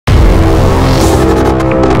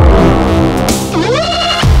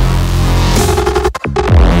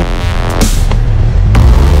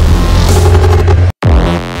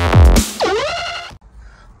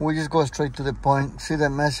we just go straight to the point. See the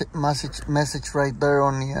message right there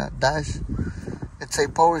on the dash? It's a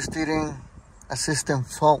power steering assistant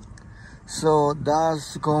fault. So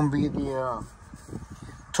that's gonna be the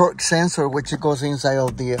torque sensor, which it goes inside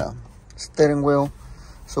of the steering wheel.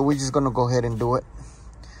 So we're just gonna go ahead and do it.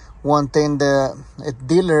 One thing, the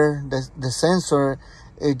dealer, the sensor,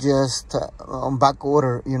 it just on back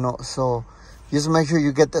order, you know. So just make sure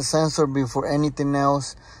you get the sensor before anything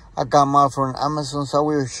else. I got mine from Amazon, so I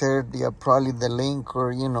will share probably the link,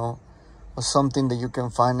 or you know, or something that you can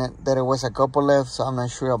find it. There was a couple left, so I'm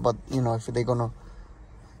not sure about, you know, if they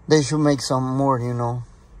should make some more, you know.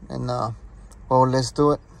 And well, let's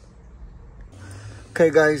do it. Okay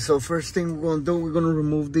guys, so first thing we're gonna do, we're gonna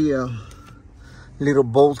remove the little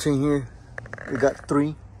bolts in here. We got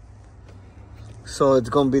 3. So it's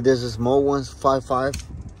gonna be this small ones,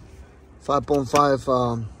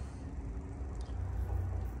 5.5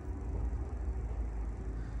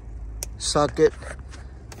 socket.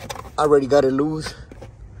 I already got it loose.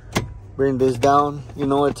 Bring this down, you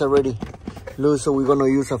know, it's already loose, so we're gonna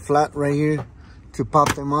use a flat right here to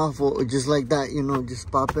pop them off, or just like that, you know,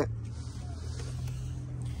 just pop it.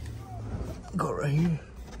 Go right here.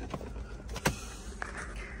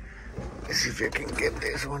 Let's see if I can get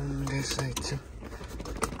this one on this side too.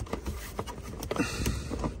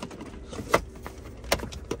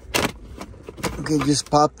 Okay, just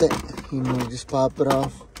popped it, you know, just pop it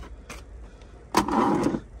off.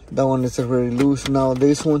 That one is already loose. Now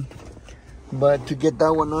this one, but to get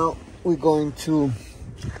that one out, we're going to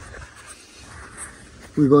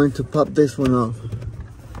pop this one off.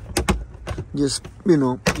 Just, you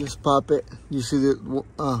know, just pop it. You see the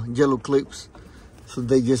yellow clips, so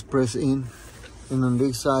they just press in, and on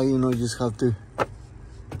this side, you know, you just have to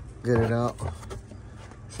get it out.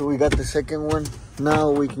 So we got the second one.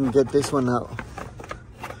 Now we can get this one out.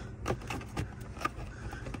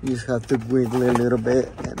 You just have to wiggle it a little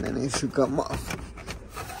bit, and then it should come off.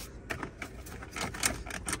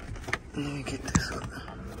 Let me get this one.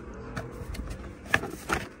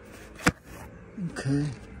 Okay.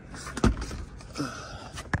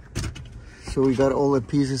 So we got all the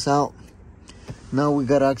pieces out. Now we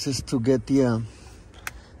got access to get the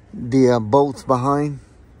bolts behind.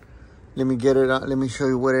 Let me get it out. Let me show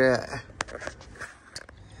you where it at.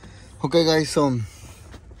 Okay guys, so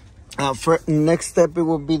next step, it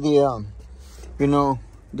will be the you know,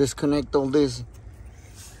 disconnect all this,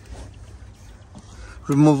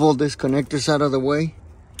 remove all these connectors out of the way.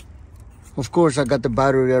 Of course, I got the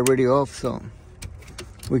battery already off, so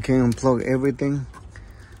we can unplug everything.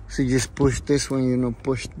 So you just push this one, you know,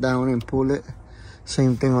 push down and pull it.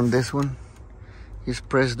 Same thing on this one. Just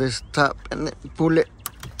press this top and then pull it.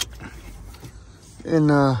 And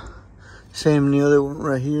same the other one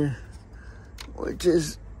right here, which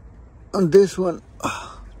is on this one.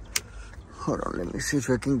 Hold on, let me see if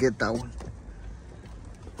I can get that one.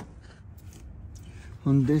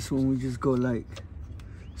 On this one, we just go like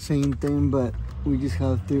same thing, but we just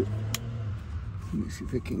have to, let me see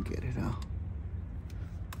if I can get it out.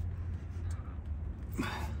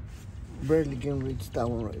 Barely can reach that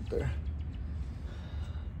one right there.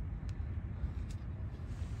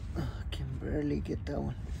 I can barely get that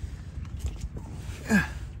one.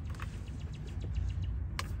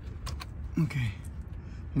 Okay,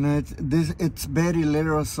 you know, it's very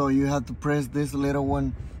little, so you have to press this little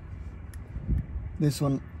one, this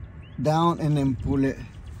one down, and then pull it.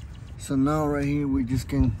 So now right here, we just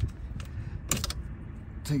can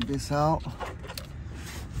take this out.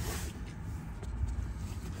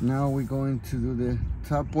 Now we're going to do the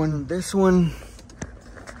top one. This one,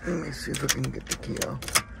 let me see if I can get the key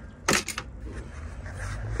out.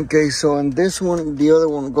 Okay, so on this one, the other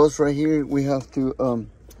one goes right here. We have to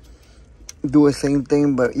do the same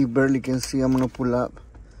thing, but you barely can see. I'm gonna pull up.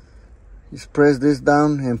 Just press this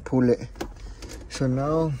down and pull it. So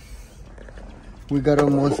now we got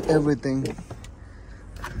almost everything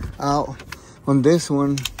out. On this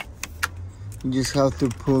one, you just have to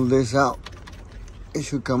pull this out. It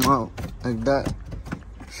should come out like that.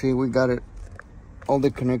 See, we got it, all the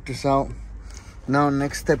connectors out. Now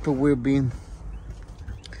next step will be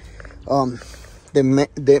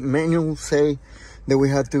the manual say that we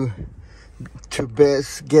have to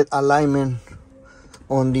best get alignment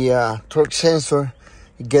on the torque sensor.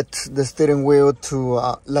 Get the steering wheel to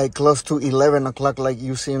like close to 11 o'clock, like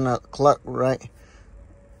you see in a clock, right?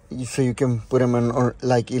 So you can put them in or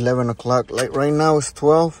like 11 o'clock. Like right now it's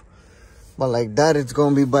 12, but like that it's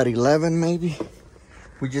gonna be about 11 maybe.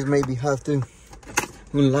 We just maybe have to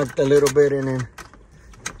unlock a little bit and then,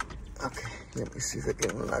 okay, let me see if I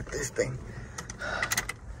can unlock this thing.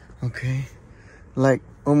 Okay, like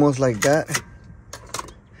almost like that.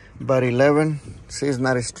 But 11, see, it's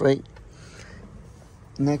not straight.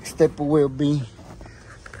 Next step will be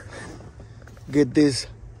get this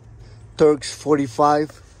Turks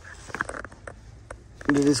 45.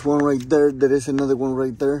 There is one right there. There is another one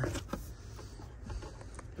right there.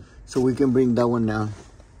 So we can bring that one down.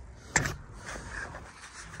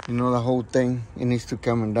 You know, the whole thing, it needs to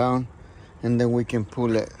come down, and then we can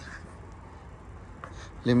pull it.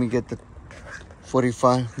 Let me get the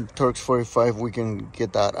 45, the Turks 45. We can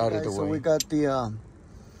get that out of the way. So we got the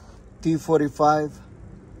T45.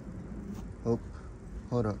 Oh,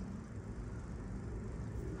 hold up.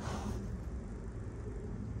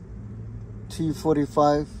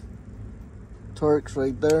 T45 Turks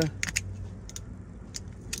right there.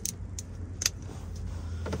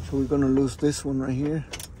 So we're gonna lose this one right here.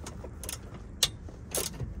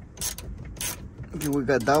 Okay, we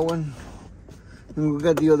got that one. And we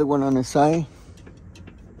got the other one on the side.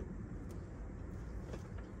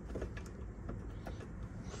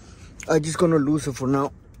 I'm just gonna lose it for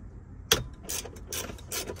now.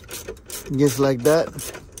 Just like that.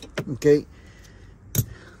 Okay.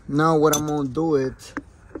 Now what I'm gonna do is,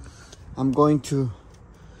 I'm going to,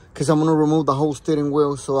 because I'm gonna remove the whole steering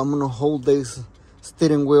wheel, so I'm gonna hold this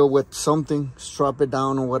steering wheel with something, strap it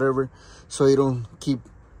down or whatever, so it don't keep,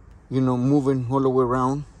 you know, moving all the way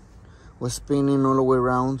around or spinning all the way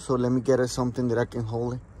around. So let me get something that I can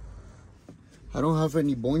hold it. I don't have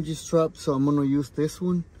any bungee strap, so I'm gonna use this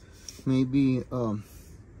one. Maybe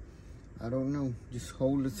I don't know, just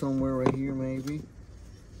hold it somewhere right here maybe,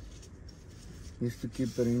 just to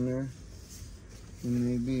keep it in there, and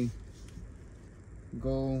maybe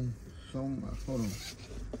go somewhere. Hold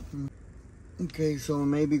on. Okay, so I'm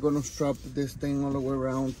maybe gonna strap this thing all the way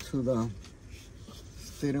around to the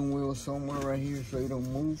steering wheel somewhere right here so it don't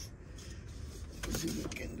move. Let's see if we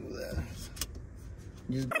can do that.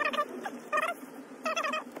 Just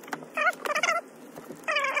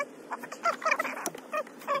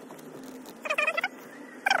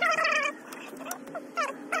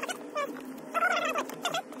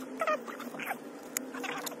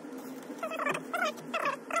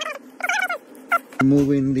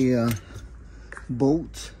moving the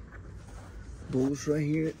bolts right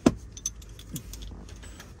here.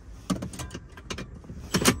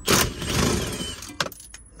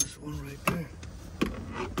 This one right there.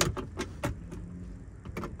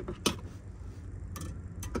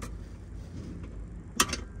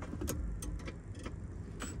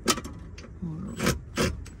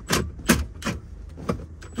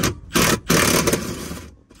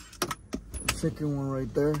 Second one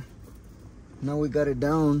right there. Now we got it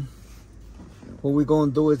down. What we're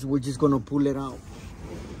gonna do is we're just gonna pull it out.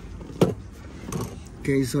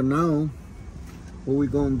 Okay, so now what we're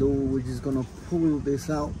gonna do, we're just gonna pull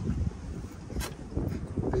this out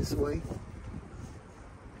this way,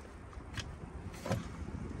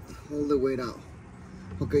 all the way out.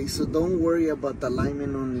 Okay, so don't worry about the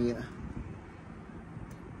alignment on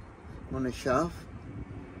the shaft,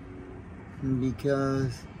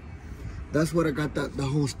 because that's what I got the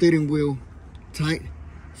whole steering wheel tight,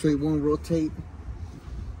 so it won't rotate.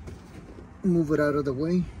 Move it out of the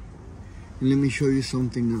way, and let me show you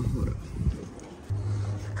something now. Hold up.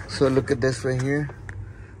 So look at this right here.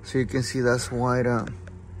 So you can see that's wide up.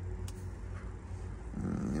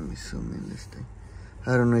 Let me zoom in this thing.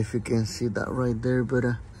 I don't know if you can see that right there, but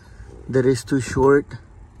there is two short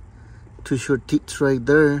teeth right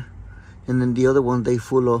there, and then the other one they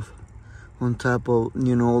full of on top of,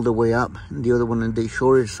 you know, all the way up, and the other one they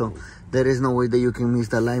shorted, so there is no way that you can miss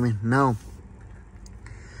the alignment. Now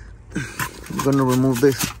I'm gonna remove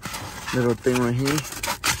this little thing right here,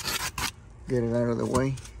 get it out of the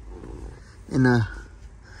way, and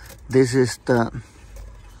this is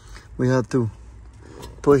we have to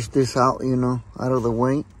push this out, you know, out of the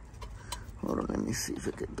way. Hold on, let me see if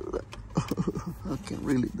I can do that. I can't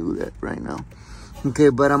really do that right now. Okay,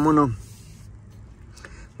 but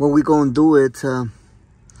what we're gonna do is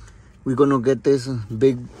we're gonna get this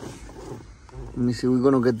big, let me see, we're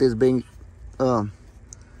gonna get this big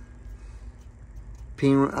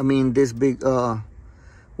pin, I mean this big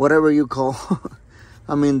whatever you call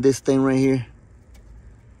I mean this thing right here,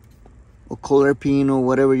 or collar pin or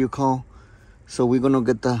whatever you call. So we're gonna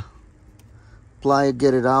get the plier,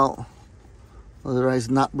 get it out, otherwise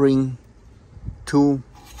not bring two,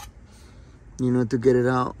 you know, to get it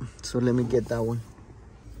out. So let me get that one.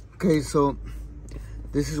 Okay, so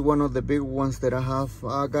this is one of the big ones that I have.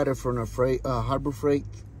 I got it from a Harbor Freight.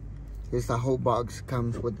 It's a whole box,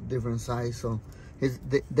 comes with a different size. So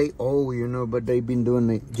they old, you know, but they've been doing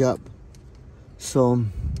the job. So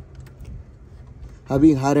I've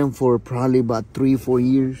been had them for probably about 3-4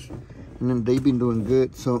 years. and then they've been doing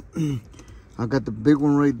good. So I got the big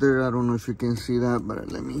one right there. I don't know if you can see that, but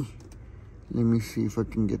let me see if I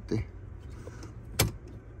can get the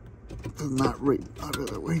knot right out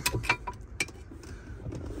of the way.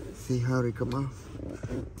 See how they come off?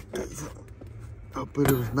 I'll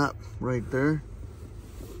put it knot right there.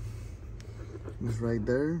 It's right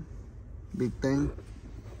there, big thing.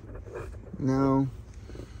 Now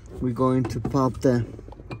we're going to pop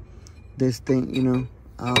this thing, you know,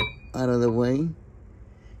 out of the way,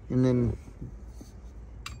 and then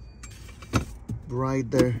right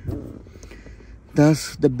there,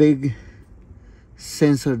 that's the big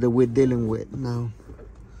sensor that we're dealing with now.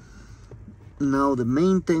 Now the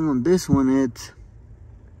main thing on this one is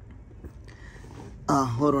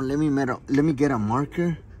hold on, let me get a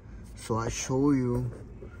marker so I show you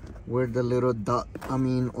where the little dot, or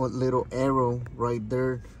little arrow right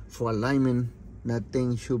there for alignment, that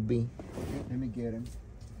thing should be. Let me get it.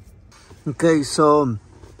 Okay, so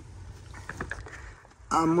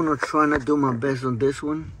I'm gonna try to do my best on this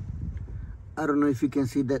one. I don't know if you can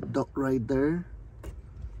see that dot right there.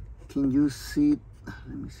 Can you see?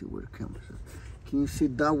 Let me see where the camera's at. Can you see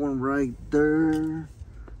that one right there?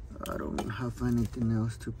 I don't have anything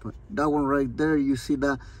else to put. That one right there, you see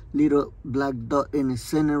that little black dot in the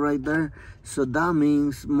center right there? So that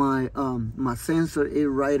means my my sensor is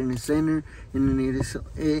right in the center,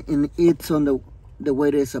 and it's on the way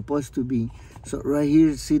it's supposed to be. So right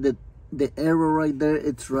here, see the arrow right there?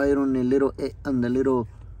 It's right on the little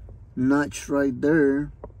notch right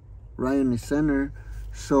there, right in the center.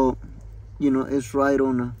 So you know it's right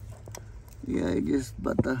on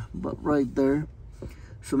but right there.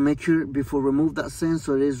 So make sure before remove that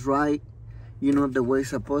sensor is right, you know, the way it's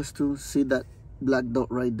supposed to. See that black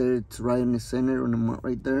dot right there? It's right in the center on the mark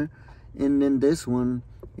right there. And then this one,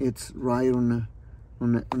 it's right on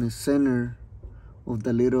the center of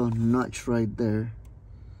the little notch right there.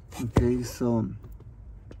 Okay, so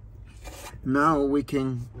now we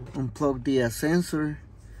can unplug the sensor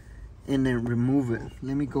and then remove it.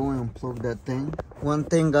 Let me go and unplug that thing. One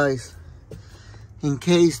thing, guys. In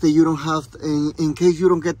case that you don't have, in case you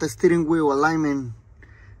don't get the steering wheel alignment,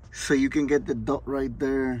 so you can get the dot right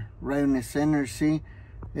there, right in the center. See,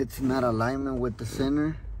 it's not alignment with the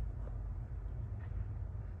center.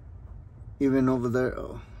 Even over there,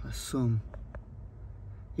 oh, assume.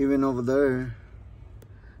 Even over there,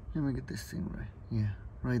 let me get this thing right. Yeah,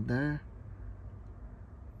 right there.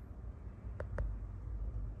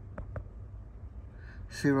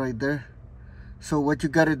 See right there. So what you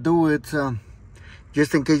gotta do is,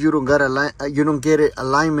 just in case you don't get it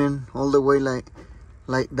alignment all the way like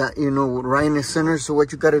that, you know, right in the center. So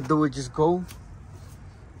what you gotta do is just go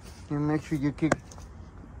and make sure you kick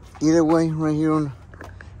either way right here on,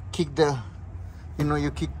 kick the, you know,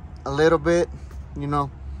 you kick a little bit, you know,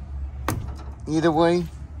 either way,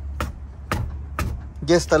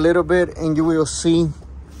 just a little bit, and you will see,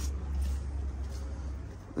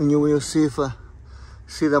 if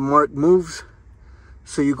see the mark moves.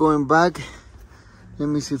 So you're going back. Let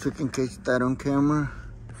me see if I can catch that on camera.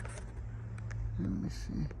 Let me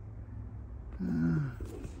see.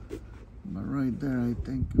 But right there, I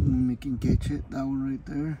think we can catch it. That one right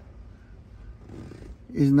there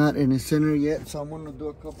is not in the center yet, so I'm gonna do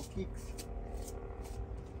a couple kicks.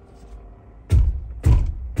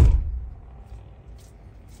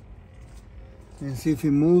 And see if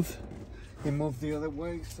it moves. It moves the other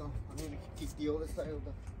way, so I need to kick the other side of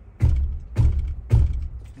the.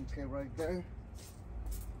 Okay, right there.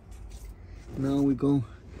 Now we go,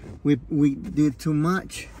 we did too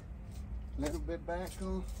much. A little bit back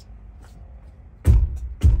off. Let's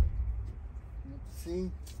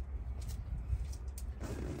see.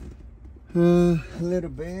 A little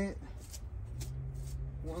bit.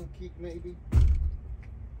 One kick maybe.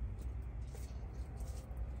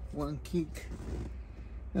 One kick.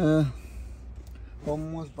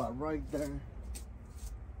 Almost about right there.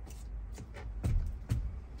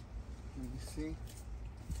 Let me see.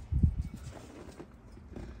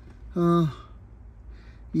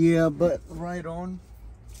 Yeah, but right on.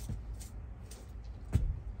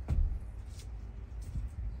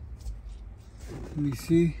 Let me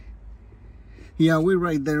see. Yeah, we're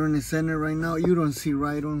right there in the center right now. You don't see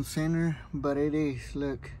right on center, but it is.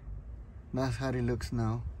 Look, that's how it looks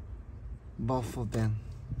now. Both of them.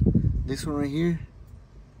 This one right here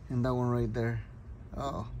and that one right there.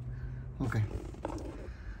 Oh, okay.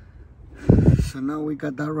 So now we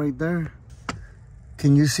got that right there.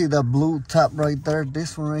 Can you see that blue top right there?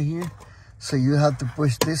 This one right here. So you have to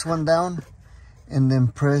push this one down and then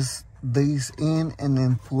press these in and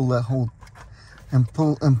then pull that whole and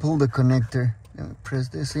pull the connector. Let me press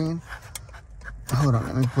this in. Hold on,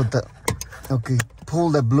 let me put that Okay, pull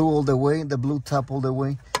the blue all the way, the blue top all the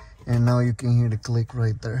way, and now you can hear the click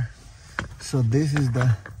right there. So this is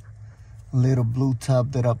the little blue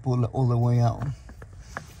top that I pull all the way out.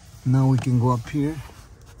 Now we can go up here.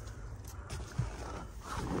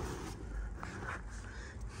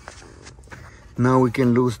 Now we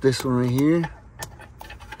can lose this one right here.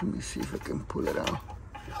 Let me see if I can pull it out.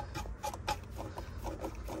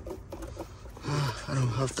 I don't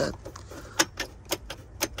have that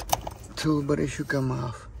tool, but it should come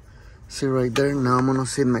off. See right there? Now I'm gonna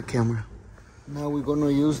set my camera. Now we're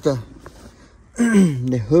gonna use the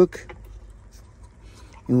the hook,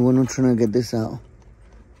 and we're gonna try to get this out.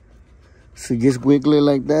 So just wiggle it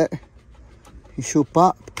like that. It should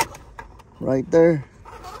pop right there.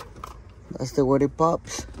 That's the way it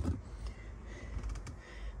pops.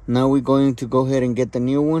 Now we're going to go ahead and get the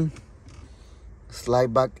new one.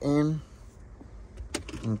 Slide back in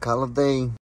and call it a day.